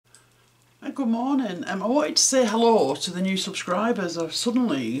Good morning. I wanted to say hello to the new subscribers. I've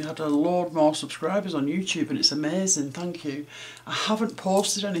suddenly had a load more subscribers on YouTube and it's amazing, thank you. I haven't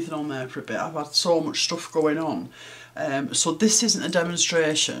posted anything on there for a bit, I've had so much stuff going on. So this isn't a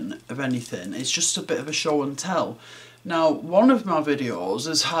demonstration of anything, it's just a bit of a show and tell. Now, one of my videos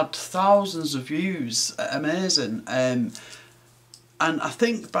has had thousands of views, amazing. And I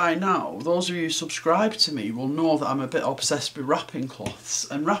think by now, those of you who subscribe to me will know that I'm a bit obsessed with wrapping cloths.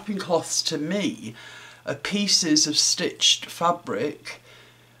 And wrapping cloths to me are pieces of stitched fabric,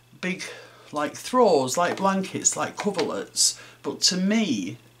 big like throws, like blankets, like coverlets. But to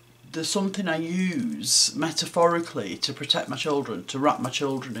me, there's something I use metaphorically to protect my children, to wrap my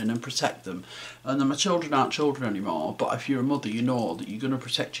children in and protect them. And then my children aren't children anymore, but if you're a mother, you know that you're going to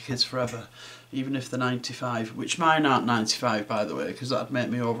protect your kids forever, even if they're 95, which mine aren't 95 by the way, because that'd make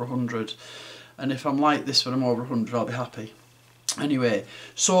me over 100. And if I'm like this when I'm over 100, I'll be happy. Anyway,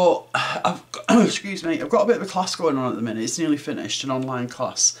 so I've got, excuse me, I've got a bit of a class going on at the minute. It's nearly finished, an online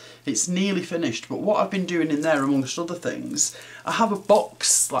class. It's nearly finished, but what I've been doing in there, amongst other things, I have a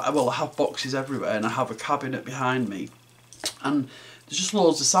box, well, I have boxes everywhere, and I have a cabinet behind me, and there's just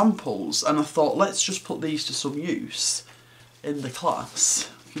loads of samples, and I thought, let's just put these to some use in the class.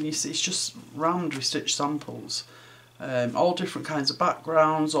 Can you see, it's just round restitched samples, all different kinds of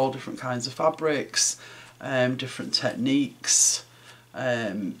backgrounds, all different kinds of fabrics, different techniques.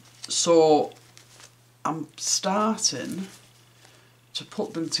 So I'm starting to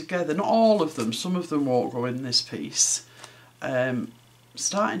put them together, not all of them, some of them won't go in this piece.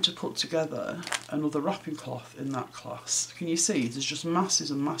 Starting to put together another wrapping cloth in that class. Can you see, there's just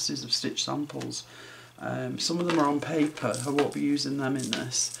masses and masses of stitch samples. Some of them are on paper, I won't be using them in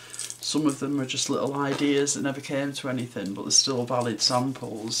this. Some of them are just little ideas that never came to anything, but they're still valid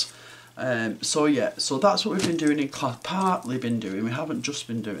samples. So yeah, so that's what we've been doing in class, partly been doing, we haven't just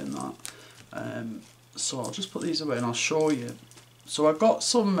been doing that. So I'll just put these away and I'll show you. So I've got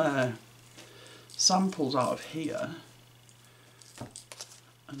some samples out of here,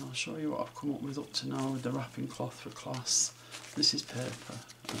 and I'll show you what I've come up with up to now with the wrapping cloth for class. This is paper.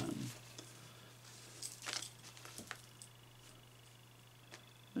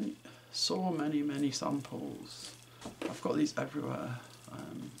 So many samples. I've got these everywhere.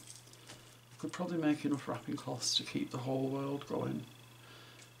 Could probably make enough wrapping cloths to keep the whole world going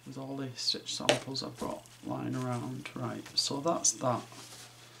with all these stitch samples I've got lying around. Right, so that's that.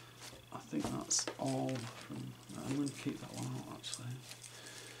 I think that's all from, I'm going to keep that one out actually.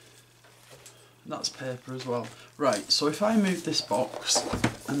 That's paper as well. Right, so if I move this box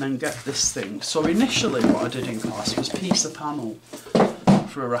and then get this thing. So initially what I did in class was piece a panel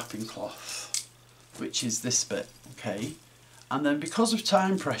for a wrapping cloth, which is this bit, okay? And then because of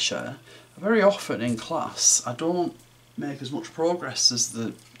time pressure, very often in class I don't make as much progress as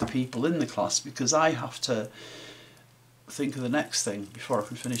the people in the class, because I have to think of the next thing before I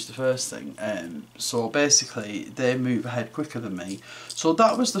can finish the first thing. So basically they move ahead quicker than me. So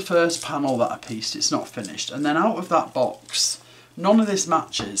that was the first panel that I pieced, it's not finished. And then out of that box, none of this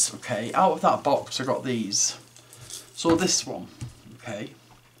matches, okay? Out of that box I got these. So this one, okay?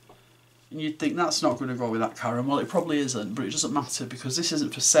 And you'd think that's not going to go with that Karen. Well, it probably isn't, but it doesn't matter because this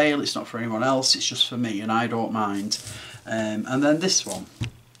isn't for sale, it's not for anyone else, it's just for me and I don't mind. And then this one,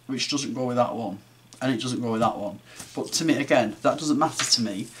 which doesn't go with that one, and it doesn't go with that one. But to me, again, that doesn't matter to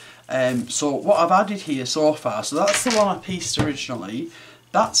me. So what I've added here so far, so that's the one I pieced originally,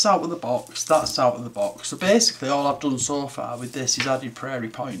 that's out of the box, that's out of the box. So basically all I've done so far with this is added prairie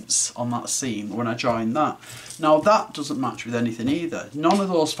points on that seam when I joined that. Now that doesn't match with anything either. None of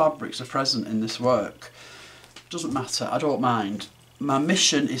those fabrics are present in this work. Doesn't matter, I don't mind. My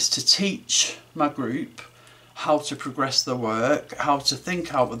mission is to teach my group how to progress their work, how to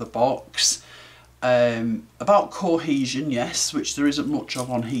think out of the box, about cohesion, yes, which there isn't much of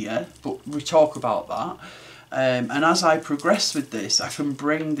on here, but we talk about that. And as I progress with this, I can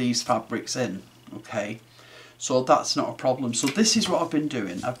bring these fabrics in, okay? So that's not a problem. So this is what I've been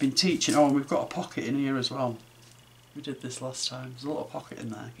doing. I've been teaching, oh, and we've got a pocket in here as well. We did this last time. There's a little pocket in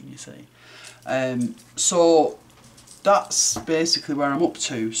there, can you see? So that's basically where I'm up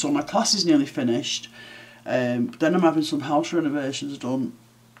to. So my class is nearly finished. Then I'm having some house renovations done,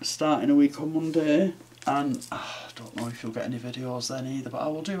 starting a week on Monday. And I don't know if you'll get any videos then either, but I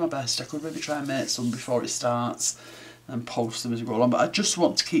will do my best. I could maybe try and make some before it starts and post them as we go along, but I just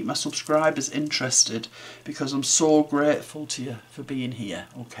want to keep my subscribers interested because I'm so grateful to you for being here,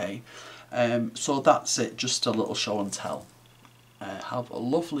 okay? So that's it, just a little show and tell. Have a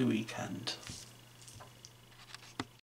lovely weekend.